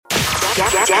Ya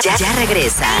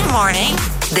regresa. Good morning.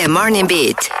 The Morning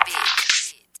Beat.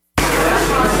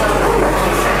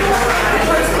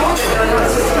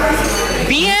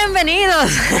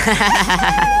 Bienvenidos.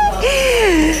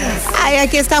 Ay,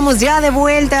 aquí estamos ya de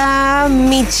vuelta.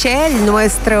 Michelle,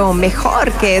 nuestro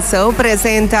mejor queso,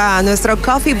 presenta nuestro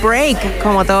Coffee Break.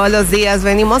 Como todos los días,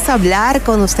 venimos a hablar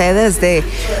con ustedes de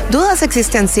dudas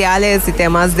existenciales y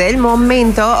temas del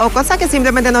momento o cosas que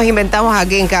simplemente nos inventamos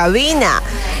aquí en cabina.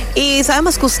 Y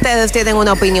sabemos que ustedes tienen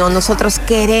una opinión. Nosotros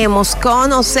queremos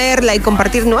conocerla y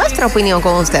compartir nuestra opinión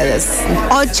con ustedes.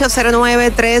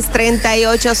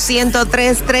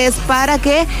 809-338-1033 para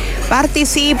que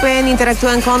participen,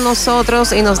 interactúen con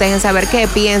nosotros y nos dejen saber qué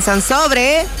piensan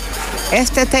sobre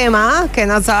este tema que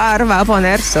Nazar va a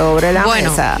poner sobre la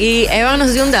mesa. Y Eva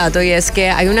nos dio un dato y es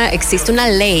que existe una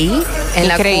ley en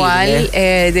Increíble. la cual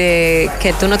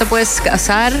que tú no te puedes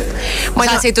casar.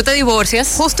 Bueno, o sea, si tú te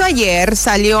divorcias. Justo ayer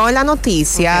salió la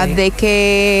noticia de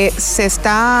que se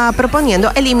está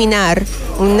proponiendo eliminar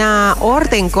una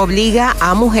orden que obliga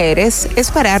a mujeres a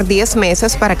esperar 10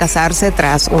 meses para casarse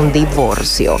tras un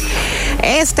divorcio.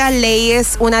 Esta ley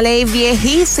es una ley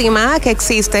viejísima que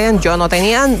existe. Yo no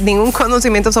tenía ningún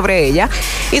conocimiento sobre ella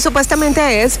y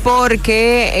supuestamente es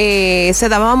porque se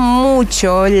daba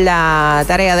mucho la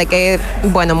tarea de que,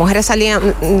 bueno, mujeres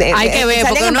salían Hay que ver,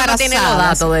 porque uno no tiene los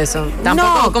datos de eso.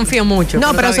 Tampoco confío mucho.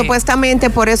 No, pero supuestamente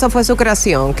por eso fue su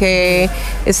creación, que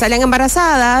salían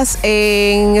embarazadas,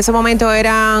 en ese momento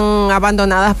eran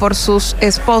abandonadas por sus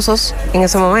esposos en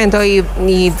ese momento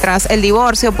y tras el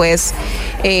divorcio pues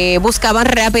buscaban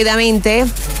rápidamente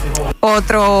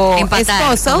otro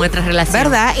esposo,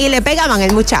 ¿verdad? Y le pegaban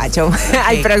el muchacho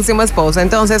al próximo esposo.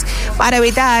 Entonces, para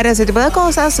evitar ese tipo de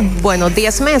cosas, bueno,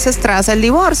 10 meses tras el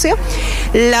divorcio,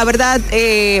 la verdad,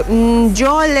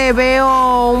 yo le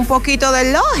veo un poquito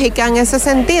de lógica en ese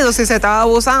sentido, si se estaba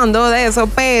abusando de eso,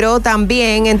 pero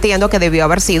también entiendo que debió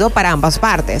haber sido para ambas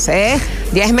partes,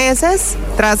 10 meses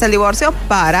tras el divorcio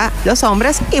para los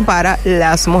hombres y para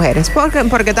las mujeres,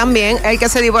 porque también el que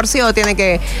se divorció tiene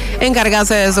que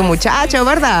encargarse de su muchacho,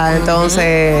 ¿verdad?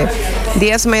 Entonces,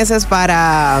 10 meses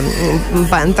para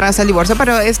tras el divorcio,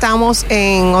 pero estamos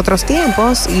en otros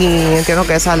tiempos y entiendo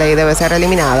que esa ley debe ser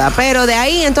eliminada. Pero de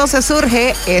ahí entonces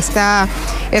surge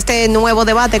este nuevo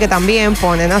debate que también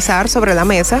pone Nazar sobre la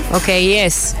mesa. Ok,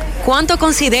 ¿cuánto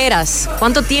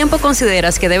tiempo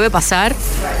consideras que debe pasar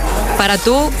para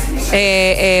tú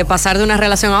pasar de una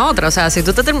relación a otra? O sea, si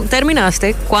tú te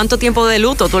terminaste, ¿cuánto tiempo de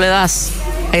luto tú le das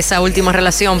a esa última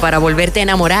relación para volverte a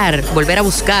enamorar, volver a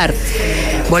buscar,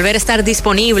 volver a estar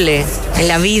disponible en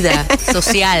la vida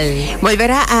social?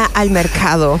 Volver al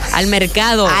mercado. Al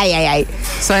mercado. Ay.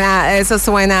 Eso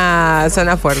suena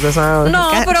fuerte.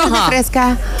 No, pero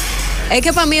fresca. Es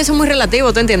que para mí eso es muy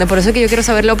relativo, ¿tú entiendes? Por eso es que yo quiero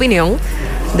saber la opinión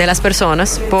de las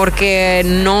personas, porque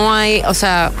no hay, o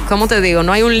sea, ¿cómo te digo?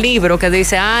 No hay un libro que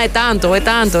dice, es tanto.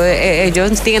 Yo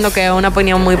entiendo que es una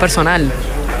opinión muy personal.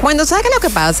 Bueno, ¿sabes qué es lo que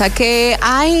pasa? Que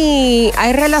hay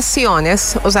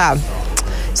relaciones, o sea,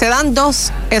 se dan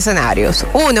dos escenarios.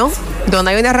 Uno,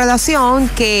 donde hay una relación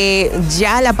que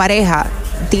ya la pareja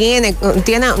tiene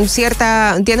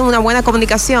una buena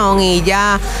comunicación y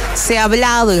ya se ha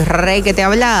hablado y que te ha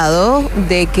hablado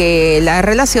de que la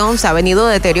relación se ha venido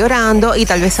deteriorando y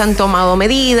tal vez se han tomado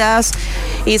medidas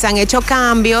y se han hecho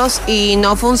cambios y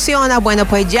no funciona. Bueno,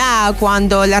 pues ya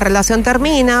cuando la relación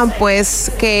termina, pues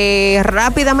que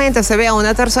rápidamente se vea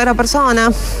una tercera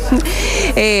persona.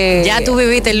 Ya tú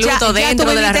viviste el luto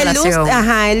dentro de la relación.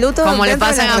 El luto como le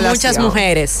pasa a muchas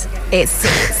mujeres.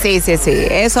 Sí.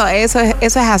 Eso es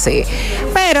así.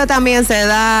 Pero también se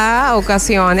da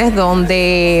ocasiones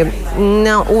donde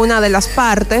una de las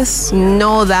partes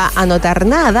no da a notar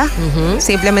nada.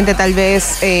 Simplemente tal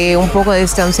vez un poco de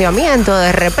distanciamiento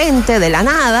de repente, de la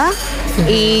nada.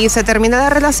 Y se termina la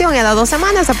relación y a las 2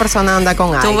 semanas esa persona anda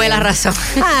con alguien. Tú ves la razón.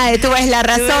 Tú ves la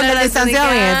razón del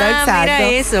distanciamiento, exacto. Mira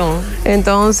eso.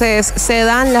 Entonces se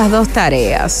dan las dos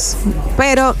tareas.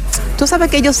 Pero tú sabes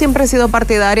que yo siempre he sido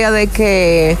partidaria de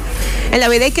que en la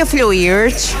vida hay que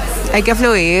fluir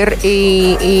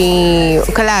y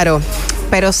claro,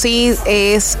 pero sí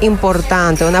es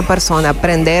importante una persona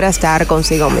aprender a estar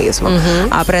consigo mismo,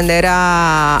 aprender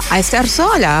a estar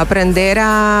sola, aprender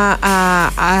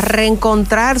a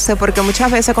reencontrarse, porque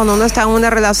muchas veces cuando uno está en una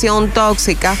relación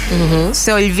tóxica,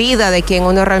 se olvida de quién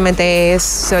uno realmente es,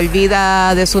 se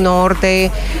olvida de su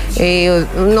norte,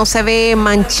 uno se ve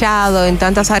manchado en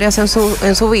tantas áreas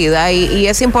en su vida y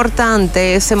es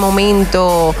importante ese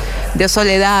momento de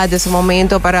soledad, de ese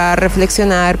momento para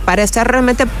reflexionar, para estar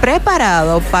realmente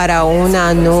preparado para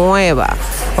una nueva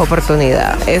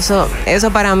oportunidad. Eso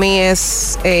para mí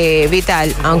es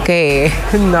vital, aunque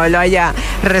no lo haya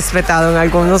respetado en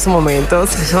algunos momentos.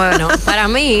 Bueno, para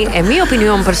mí, en mi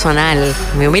opinión personal,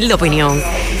 mi humilde opinión,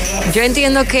 yo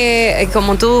entiendo que,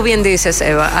 como tú bien dices,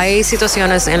 Eva, hay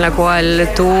situaciones en las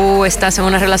cuales tú estás en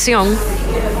una relación,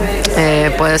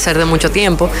 puede ser de mucho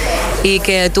tiempo, y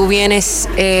que tú vienes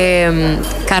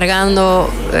cargando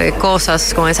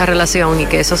cosas con esa relación y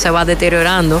que eso se va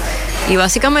deteriorando, y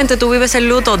básicamente tú vives el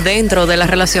luto dentro de la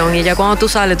relación, y ya cuando tú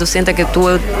sales tú sientes que tú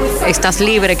estás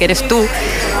libre, que eres tú.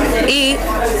 Y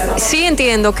sí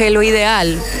entiendo que lo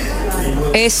ideal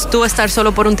es tú estar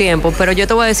solo por un tiempo, pero yo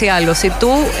te voy a decir algo: si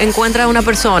tú encuentras a una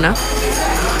persona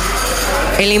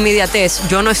en la inmediatez,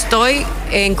 yo no estoy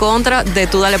en contra de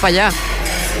tú darle para allá.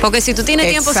 Porque si tú tienes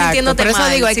tiempo sintiéndote mal, por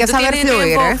eso digo, hay si que tú saber tienes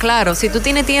fluir, tiempo, claro, si tú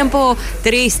tienes tiempo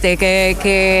triste,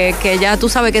 que ya tú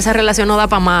sabes que esa relación no da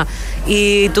para más,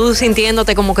 y tú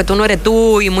sintiéndote como que tú no eres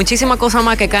tú, y muchísimas cosas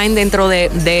más que caen dentro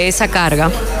de esa carga,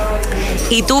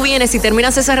 y tú vienes y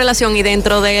terminas esa relación, y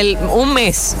dentro de un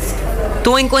mes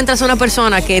tú encuentras una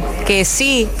persona que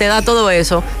sí te da todo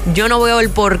eso, yo no veo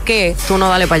el por qué tú no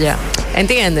dale para allá.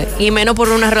 ¿Entiendes? Y menos por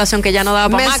una relación que ya no daba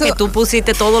para más, que tú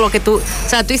pusiste todo lo que tú... O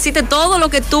sea, tú hiciste todo lo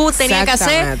que tú tenías que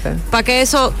hacer para que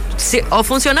eso o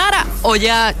funcionara o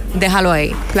ya déjalo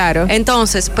ahí. Claro.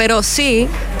 Entonces, pero sí,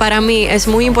 para mí es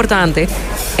muy importante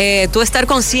tú estar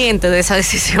consciente de esa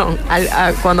decisión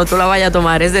cuando tú la vayas a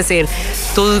tomar. Es decir,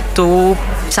 tú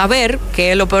saber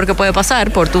qué es lo peor que puede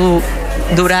pasar por tú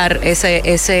durar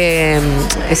ese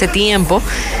tiempo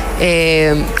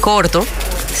corto,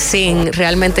 sin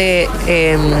realmente,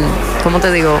 ¿cómo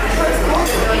te digo?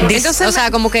 Entonces, o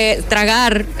sea, como que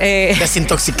tragar,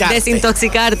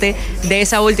 desintoxicarte de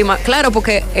esa última. Claro,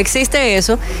 porque existe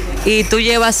eso y tú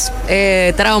llevas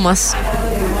traumas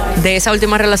de esa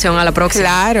última relación a la próxima.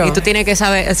 Claro. Y tú tienes que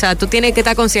saber, o sea, tú tienes que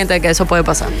estar consciente de que eso puede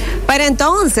pasar. Pero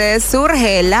entonces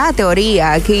surge la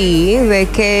teoría aquí de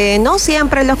que no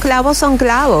siempre los clavos son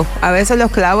clavos. A veces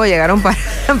los clavos llegaron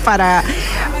para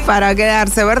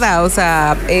quedarse, ¿verdad? O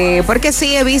sea, porque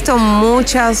sí he visto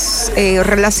muchas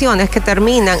relaciones que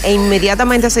terminan e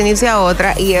inmediatamente se inicia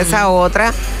otra, y esa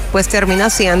otra pues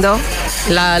termina siendo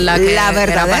la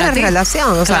verdadera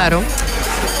relación. O claro.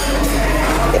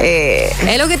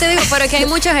 Es lo que te digo, pero es que hay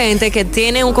mucha gente que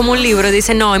tiene como un libro y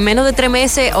dice, no, en menos de 3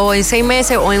 meses o en 6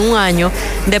 meses o en un año,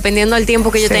 dependiendo del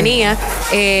tiempo que yo tenía,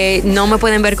 no me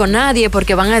pueden ver con nadie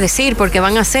porque van a decir, porque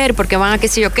van a hacer, porque van a qué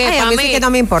sé yo qué. Ay, a mí sí que no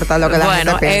me importa lo que la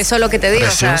gente piensa. Eso es lo que te digo.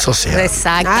 Presión social.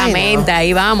 Exactamente. Ay, no.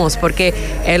 Ahí vamos, porque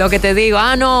es lo que te digo.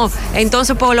 No,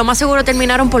 entonces pues lo más seguro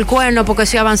terminaron por cuerno porque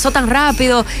se avanzó tan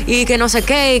rápido y que no sé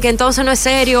qué, y que entonces no es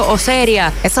serio o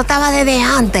seria. Eso estaba desde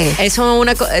antes. Eso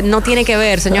no tiene que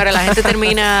ver, señora. La gente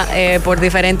termina por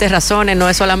diferentes razones, no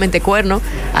es solamente cuerno.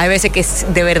 Hay veces que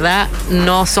de verdad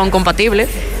no son compatibles.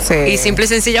 Sí. Y simple y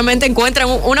sencillamente encuentran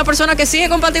una persona que sí es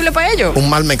compatible para ellos. Un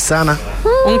Malmexana.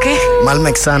 ¿Un qué?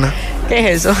 Malmexana. ¿Qué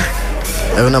es eso?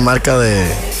 Es una marca de...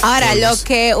 Ahora, lo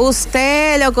que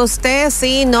usted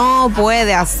sí no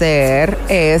puede hacer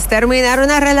es terminar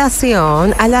una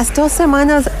relación, a las 2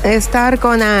 semanas estar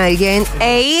con alguien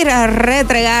e ir a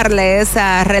retregarle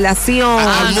esa relación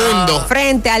al mundo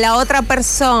frente a la otra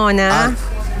persona.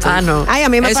 No. Ay, a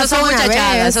mí me pasó una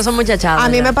vez. Esas son muchachadas. A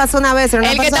mí me pasó una vez. El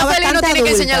que está feliz no tiene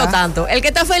que enseñarlo tanto. El que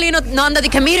está feliz no anda de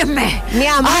que mírenme. Mi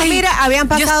amor, mira, habían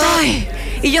pasado... Yo estoy.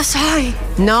 Y yo soy.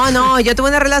 No, yo tuve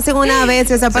una relación una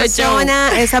vez y esa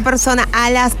persona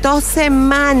a las 2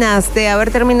 semanas de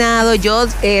haber terminado, yo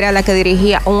era la que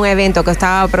dirigía un evento que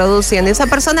estaba produciendo y esa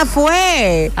persona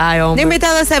fue de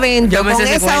invitado a ese evento con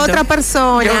esa otra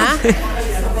persona.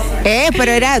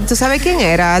 Pero tú sabes quién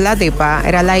era la tipa,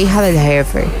 era la hija del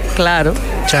jefe. Claro.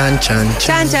 Chan.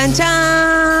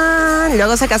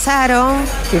 Luego se casaron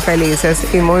y felices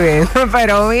y muy bien.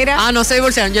 Pero mira. No se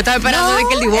divorciaron. Yo estaba esperando de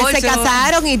que el divorcio. Se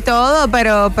casaron y todo,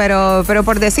 pero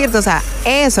por decirte, o sea,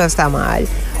 eso está mal.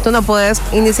 Tú no puedes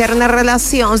iniciar una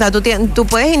relación, o sea, tú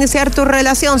puedes iniciar tu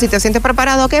relación si te sientes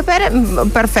preparado, ok,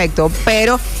 perfecto,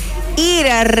 pero ir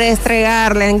a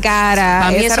restregarle en cara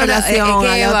para esa relación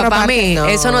a la otra para parte, mí, no.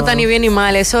 eso no está ni bien ni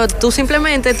mal. Eso, tú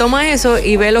simplemente tomas eso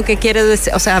y ves lo que quiere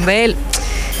decir, o sea, ve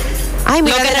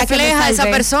lo que refleja esa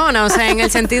persona, o sea, en el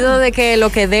sentido de que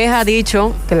lo que deja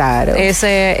dicho, claro,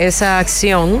 esa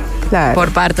acción, claro,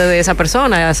 por parte de esa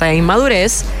persona, o sea,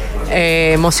 inmadurez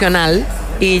emocional.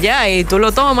 Y ya, y tú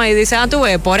lo tomas y dices, tú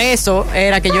ves, por eso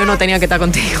era que yo no tenía que estar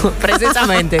contigo,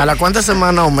 precisamente. ¿A las cuántas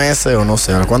semanas o meses, o no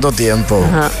sé, a cuánto tiempo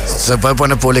se puede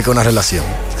poner pública una relación?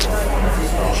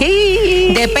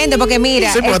 Depende, porque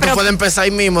mira. Sí, porque tú puedes empezar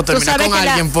ahí mismo, terminar con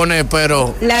alguien, poner,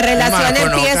 pero. Las relaciones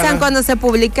empiezan cuando se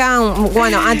publican.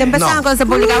 Bueno, antes empezaban cuando se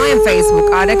publicaban en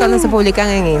Facebook, ahora es cuando se publican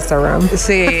en Instagram.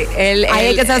 Sí, el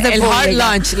hard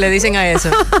lunch le dicen a eso.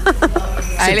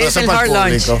 Ahí le dicen el hard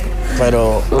lunch.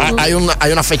 Pero hay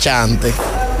una fecha antes.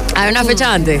 ¿Hay una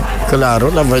fecha antes?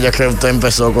 Claro, la fecha que usted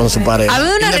empezó con su pareja. A mí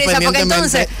una risa, porque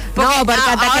entonces... Porque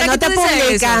hasta que no te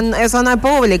publican, eso no es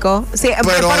público. Sí,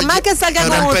 pero por más que salga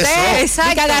con usted,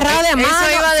 y que agarrado de mano,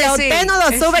 si usted no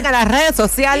lo sube en las redes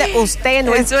sociales, usted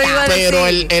no está. Pero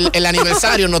el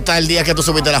aniversario no está el día que tú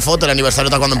subiste la foto, el aniversario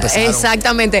está cuando empezaron.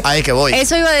 Exactamente. Ahí que voy.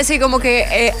 Eso iba a decir como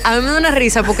que a mí me da una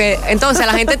risa, porque entonces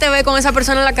la gente te ve con esa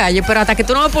persona en la calle, pero hasta que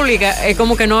tú no lo publicas, es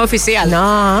como que no es oficial.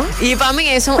 No. Y para mí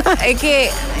eso es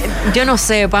que... Yo no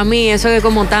sé, para mí eso es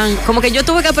como que yo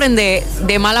tuve que aprender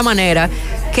de mala manera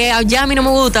que ya a mí no me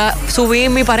gusta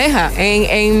subir mi pareja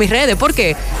en mis redes. ¿Por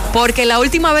qué? Porque la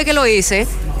última vez que lo hice,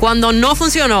 cuando no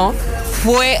funcionó,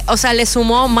 le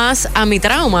sumó más a mi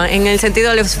trauma, en el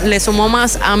sentido le sumó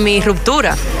más a mi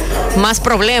ruptura, más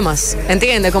problemas,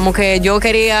 ¿entiendes? Como que yo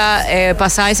quería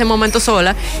pasar ese momento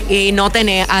sola y no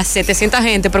tener a 700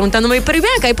 gente preguntándome, pero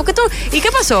ven acá, ¿y por qué tú? ¿Y qué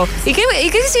pasó? ¿Y qué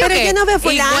hiciste? Pero yo no veo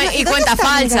fulano.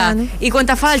 Y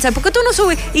cuenta falsa, ¿por qué tú no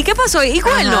subes? ¿Y qué pasó? ¿Y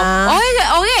cuerno?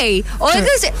 ¿O gay?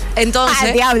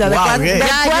 Entonces, diablo, wow, de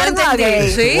ya yo entendí.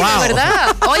 gay. Sí, Wow. de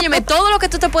verdad. Óyeme, todo lo que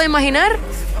tú te puedes imaginar,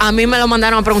 a mí me lo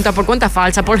mandaron a preguntar por cuenta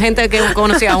falsa, por gente que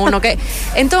conocía a uno.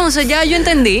 Entonces ya yo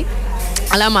entendí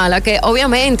a la mala que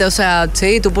obviamente, o sea,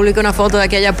 sí, tú publicas una foto de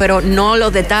aquí allá, pero no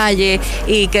los detalles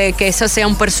y que eso sea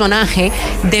un personaje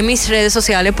de mis redes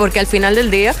sociales, porque al final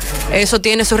del día eso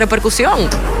tiene su repercusión.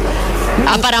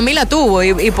 Para mí la tuvo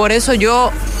y por eso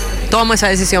yo tomo esa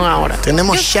decisión ahora.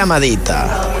 Tenemos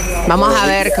llamadita. Vamos a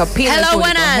ver qué opina. Hello,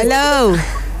 buenas. Hello.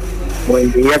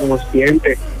 Buen día, ¿cómo se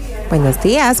siente? Buenos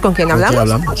días, ¿con quién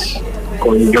hablamos?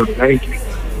 Con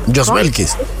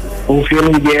Josmelkis. un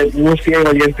fiel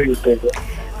oyente de ustedes.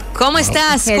 ¿Cómo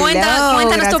estás? Hello,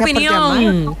 Cuéntanos tu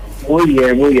opinión. Muy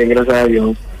bien, gracias a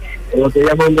Dios. Lo estoy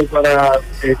llamando para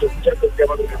escuchar el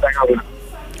tema que están hablando.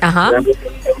 Ajá. Realmente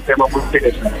es un tema muy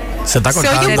interesante. Se está Se oye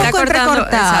un cortando. poco entrecortado.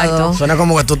 Exacto. Suena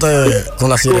como que tú te con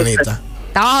la sirenita.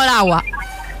 Está bajo el agua.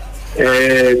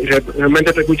 Realmente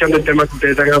estoy escuchando el tema que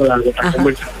ustedes están hablando, están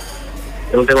conversando.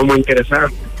 Es un tema muy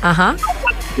interesante. Ajá.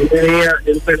 Yo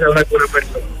empecé a hablar con una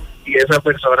persona y esa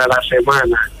persona a la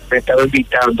semana me estaba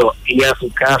invitando a ir a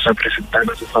su casa a presentar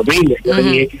a su familia. Yo le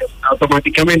dije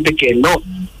automáticamente que no,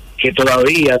 que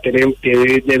todavía que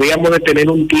debíamos de tener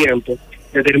un tiempo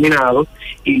determinado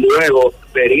y luego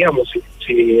veríamos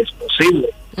si es posible,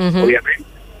 obviamente.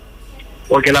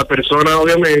 Porque las personas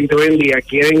obviamente hoy en día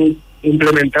quieren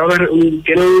implementar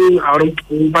tienen ahora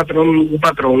un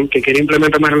patrón que quiere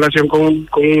implementar una relación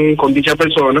con dicha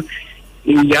persona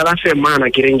y ya la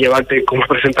semana quieren llevarte como a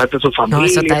presentarte a su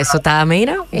familia. No, eso está,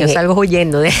 mira, yo salgo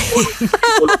huyendo de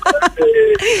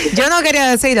Yo no quería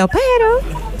decirlo,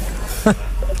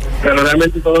 pero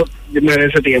realmente todo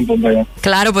merece tiempo, ¿verdad?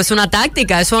 Claro, pues una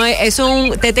táctica, eso es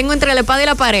te tengo entre la espada y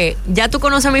la pared, ya tú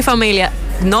conoces a mi familia,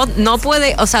 no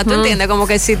puede, o sea, tú entiendes, como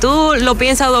que si tú lo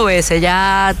piensas 2 veces,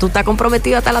 ya tú estás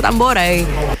comprometido hasta la tambora y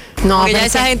no, porque ya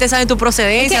esa gente sabe tu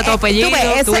procedencia, tu apellido,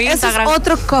 tu Instagram. Eso es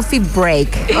otro coffee break.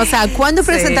 O sea, ¿cuándo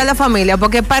presentar a la familia?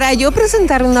 Porque para yo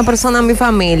presentarle a una persona a mi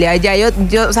familia, ya yo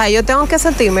tengo que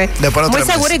sentirme muy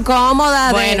segura y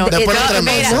cómoda. Bueno,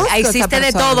 existe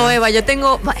de todo, Eva. Yo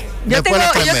tengo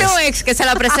ex que se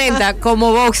la presenta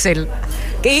como boxer.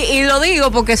 Y lo digo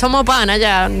porque somos panas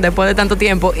ya después de tanto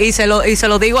tiempo y se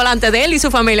lo digo delante de él y su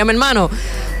familia. Mi hermano,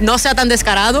 no sea tan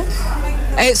descarado.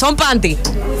 Son panty.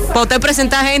 Para usted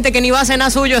presentar gente que ni va a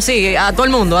cenar suyo así, a todo el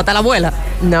mundo, hasta la abuela.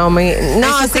 No,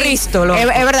 Cristo.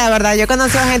 Es verdad. Yo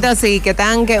conozco gente así que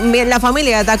la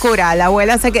familia está curada. La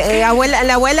abuela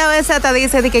la abuela a veces te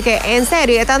dice que en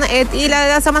serio, y la de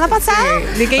la semana pasada.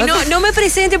 Sí. Que no me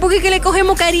presente porque que le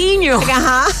cogemos cariño.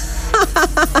 Ajá.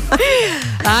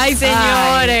 Ay,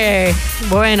 señores.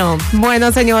 Bueno,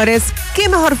 señores, qué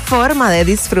mejor forma de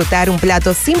disfrutar un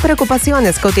plato sin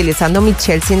preocupaciones que utilizando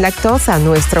Michelle sin lactosa,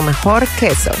 nuestro mejor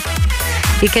queso.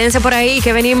 Y quédense por ahí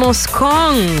que venimos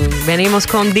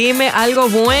con Dime Algo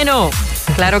Bueno.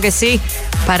 Claro que sí,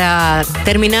 para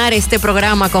terminar este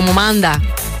programa como manda,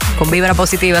 con vibra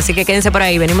positiva. Así que quédense por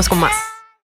ahí, venimos con más.